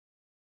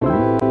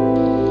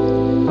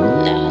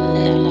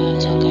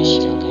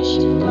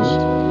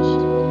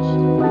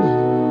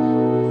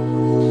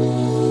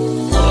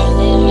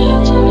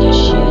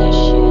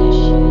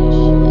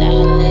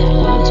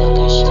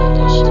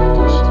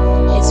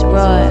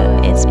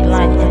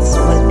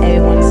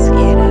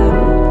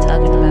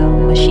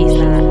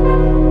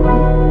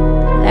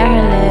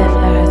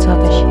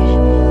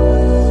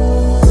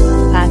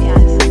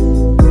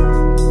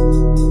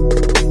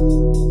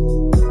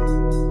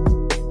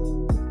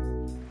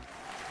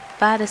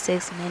5 to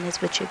 6 minutes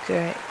with your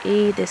girl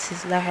E. This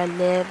is Let Her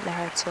Live, Let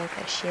Her Talk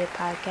Her Shit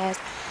podcast.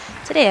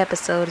 Today's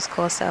episode is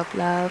called Self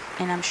Love,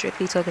 and I'm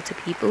strictly talking to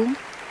people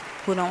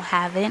who don't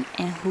have it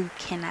and who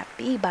cannot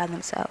be by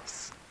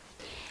themselves.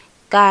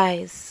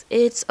 Guys,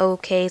 it's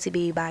okay to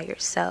be by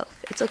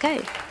yourself. It's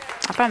okay.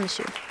 I promise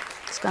you.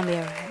 It's gonna be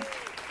alright.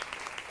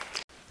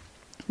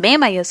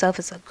 Being by yourself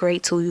is a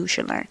great tool you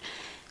should learn.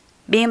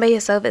 Being by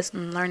yourself is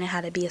learning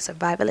how to be a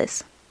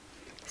survivalist.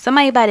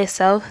 Somebody by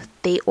themselves,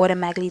 they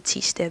automatically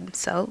teach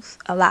themselves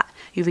a lot.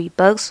 You read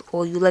books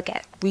or you look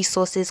at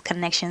resources,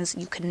 connections,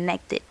 you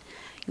connect it.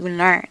 You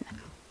learn.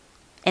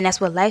 And that's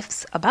what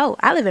life's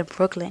about. I live in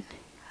Brooklyn.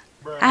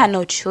 I had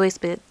no choice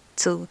but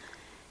to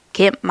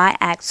get my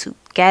act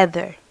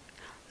together.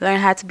 Learn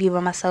how to be by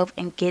myself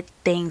and get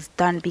things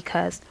done,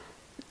 because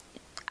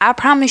I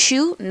promise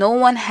you, no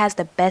one has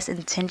the best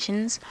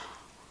intentions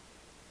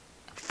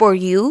for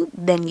you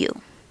than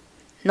you.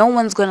 No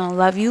one's going to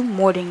love you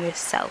more than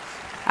yourself.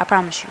 I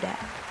promise you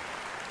that.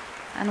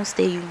 I don't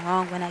steer you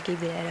wrong when I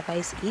give you that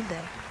advice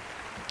either.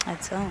 I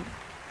don't.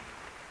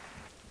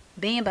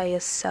 Being by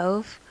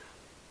yourself,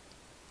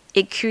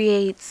 it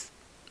creates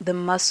the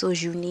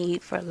muscles you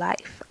need for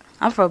life.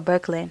 I'm from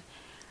Brooklyn.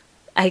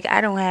 I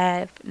don't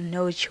have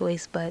no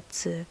choice but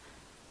to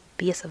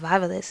be a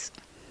survivalist.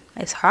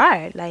 It's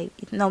hard.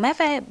 No matter of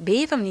fact,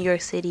 being from New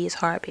York City is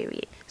hard,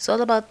 period. It's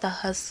all about the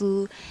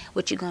hustle,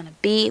 what you're going to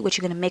be, what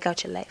you're going to make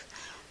out your life.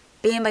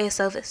 Being by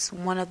yourself is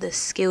one of the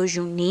skills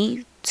you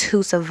need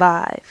to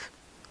survive.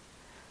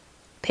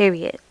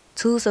 Period.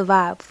 To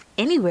survive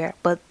anywhere,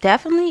 but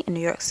definitely in New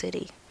York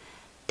City.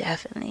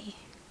 Definitely.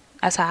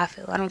 That's how I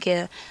feel. I don't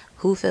care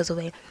who feels the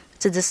way.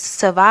 To just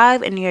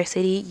survive in New York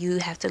City, you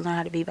have to learn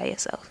how to be by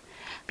yourself.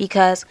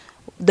 Because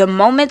the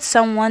moment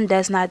someone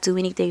does not do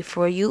anything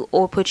for you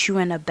or put you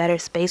in a better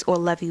space or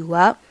love you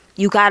up,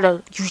 you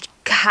gotta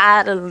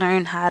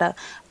learn how to,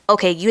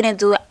 okay, you didn't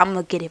do it, I'm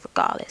gonna get it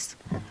regardless.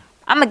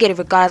 I'm going to get it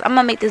regardless. I'm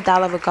going to make this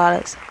dollar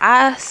regardless.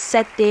 I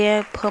sat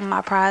there, put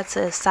my pride to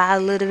the side a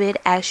little bit,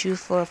 asked you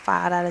for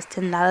 $5,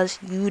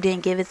 $10. You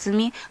didn't give it to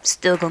me. I'm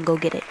still going to go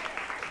get it.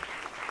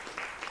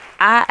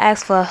 I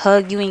asked for a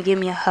hug. You ain't give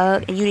me a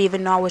hug. And you didn't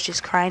even know I was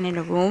just crying in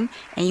the room.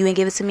 And you ain't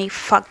give it to me.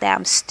 Fuck that.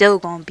 I'm still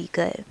going to be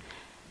good.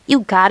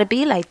 You got to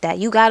be like that.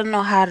 You got to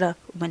know how to,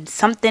 when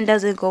something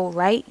doesn't go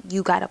right,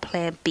 you got a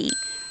plan B.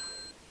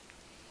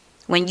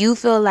 When you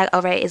feel like,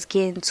 all right, it's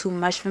getting too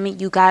much for me,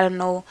 you got to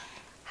know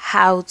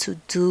how to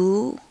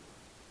do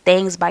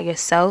things by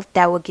yourself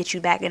that will get you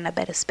back in a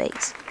better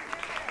space.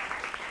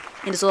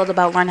 And it's all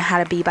about learning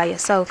how to be by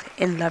yourself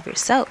and love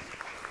yourself.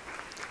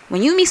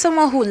 When you meet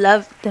someone who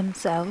loves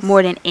themselves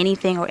more than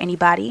anything or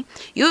anybody,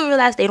 you'll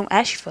realize they don't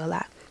ask you for a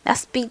lot. I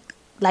speak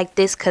like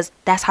this because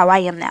that's how I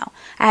am now.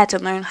 I had to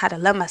learn how to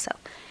love myself.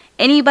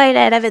 Anybody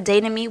that ever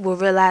dated me will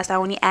realize I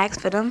only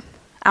ask for them.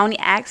 I only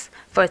ask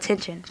for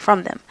attention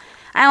from them.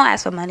 I don't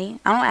ask for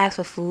money. I don't ask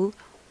for food.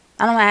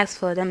 I don't ask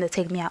for them to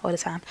take me out all the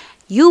time.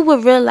 You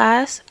will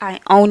realize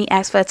I only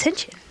ask for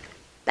attention.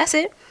 That's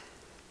it.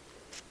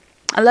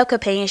 I love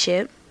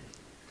companionship.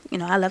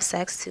 I love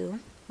sex too.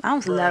 I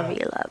don't love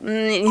real love.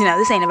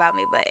 This ain't about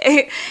me, but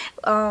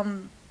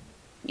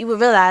you will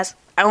realize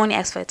I only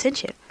ask for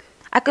attention.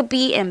 I could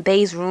be in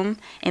Bae's room,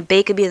 and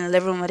Bae could be in the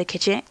living room or the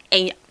kitchen,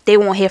 and they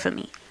won't hear from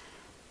me.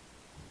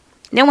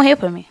 They won't hear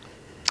from me.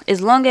 As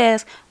long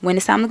as when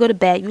it's time to go to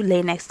bed, you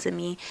lay next to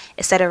me,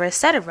 etc.,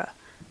 etc.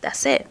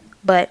 That's it.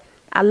 But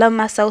I love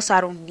myself, so I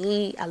don't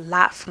need a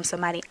lot from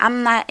somebody.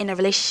 I'm not in a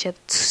relationship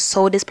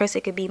so this person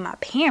could be my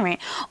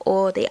parent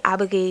or they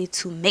obligated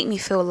to make me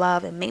feel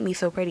loved and make me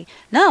feel pretty.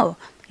 No.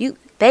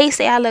 They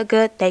say I look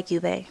good, thank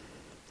you, babe.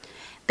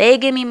 They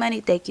give me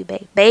money, thank you,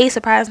 babe. They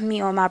surprise me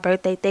on my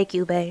birthday, thank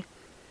you, babe.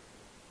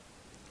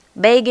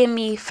 They give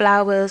me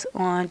flowers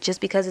on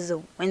just because it's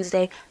a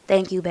Wednesday,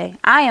 thank you, babe.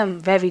 I am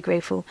very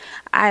grateful.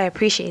 I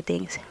appreciate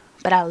things,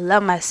 but I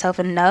love myself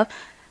enough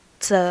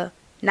to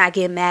not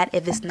get mad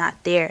if it's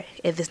not there,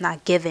 if it's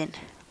not given,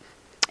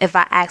 if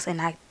I ask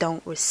and I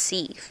don't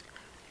receive.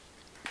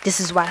 This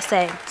is why I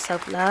say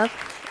self-love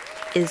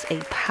is a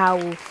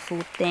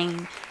powerful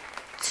thing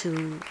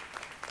to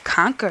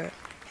conquer.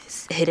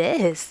 It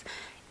is.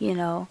 Being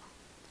a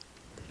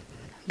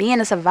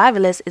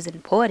survivalist is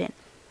important.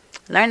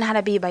 Learning how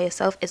to be by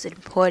yourself is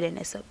important.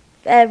 It's a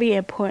very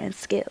important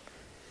skill.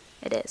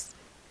 It is.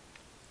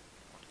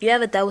 You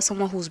ever dealt with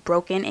someone who's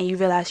broken and you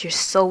realize you're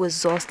so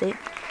exhausted?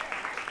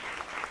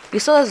 You're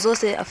so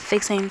exhausted of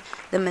fixing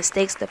the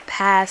mistakes the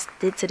past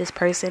did to this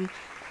person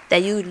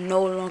that you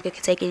no longer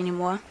can take it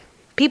anymore.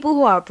 People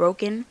who are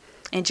broken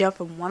and jump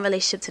from one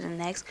relationship to the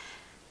next,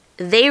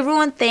 they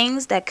ruin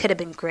things that could have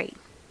been great.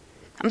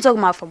 I'm talking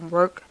about from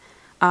work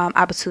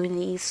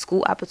opportunities,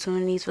 school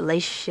opportunities,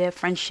 relationship,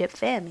 friendship,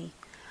 family.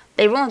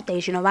 They ruin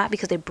things, you know why?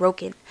 Because they're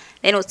broken.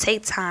 They don't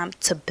take time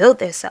to build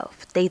themselves.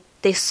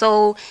 They're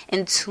so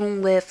in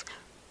tune with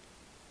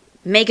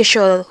making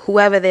sure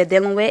whoever they're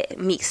dealing with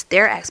meets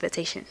their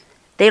expectation.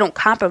 They don't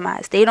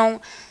compromise. They don't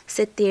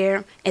sit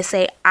there and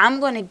say, I'm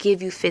going to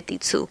give you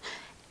 52.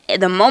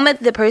 The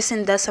moment the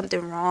person does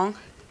something wrong,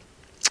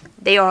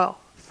 they are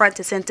front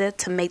and center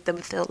to make them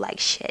feel like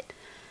shit.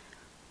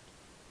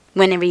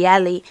 When in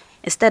reality,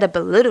 instead of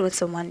belittling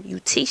someone, you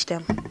teach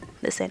them,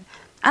 listen,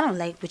 I don't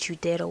like what you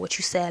did or what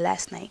you said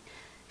last night.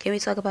 Can we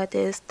talk about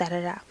this? Da da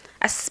da.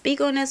 I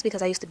speak on this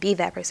because I used to be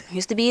that person. I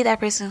used to be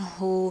that person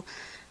who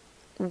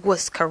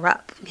was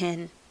corrupt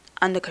and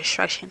under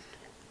construction.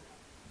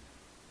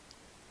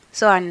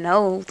 So I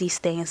know these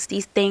things.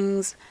 These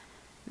things,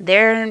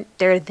 they're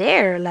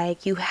there.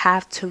 Like, you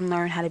have to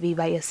learn how to be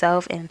by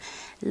yourself and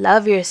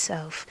love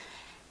yourself.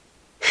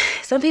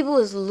 Some people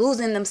is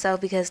losing themselves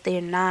because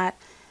they're not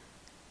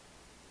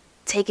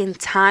taking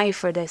time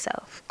for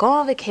themselves. Go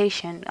on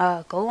vacation.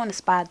 Go on a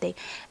spa day.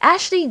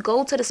 Actually,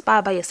 go to the spa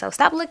by yourself.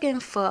 Stop looking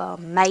for a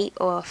mate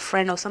or a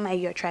friend or somebody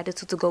you're attracted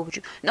to go with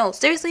you. No,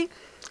 seriously,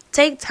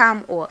 take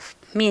time off.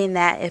 Meaning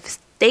that if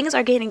things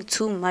are getting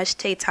too much,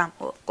 take time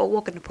off. Go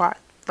walk in the park.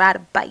 Ride a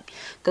bike.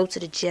 Go to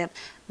the gym.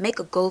 Make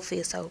a goal for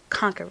yourself.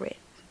 Conquer it.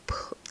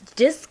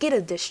 Just get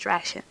a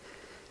distraction.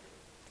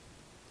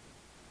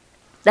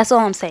 That's all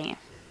I'm saying.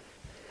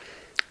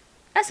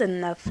 That's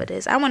enough for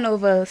this. I went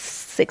over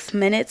 6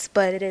 minutes,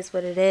 but it is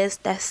what it is.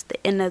 That's the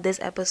end of this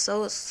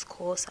episode. It's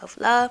called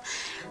Self-Love.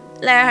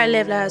 Let her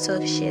live, let her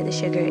talk shit. The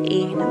sugar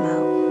eating them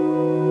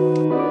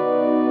out.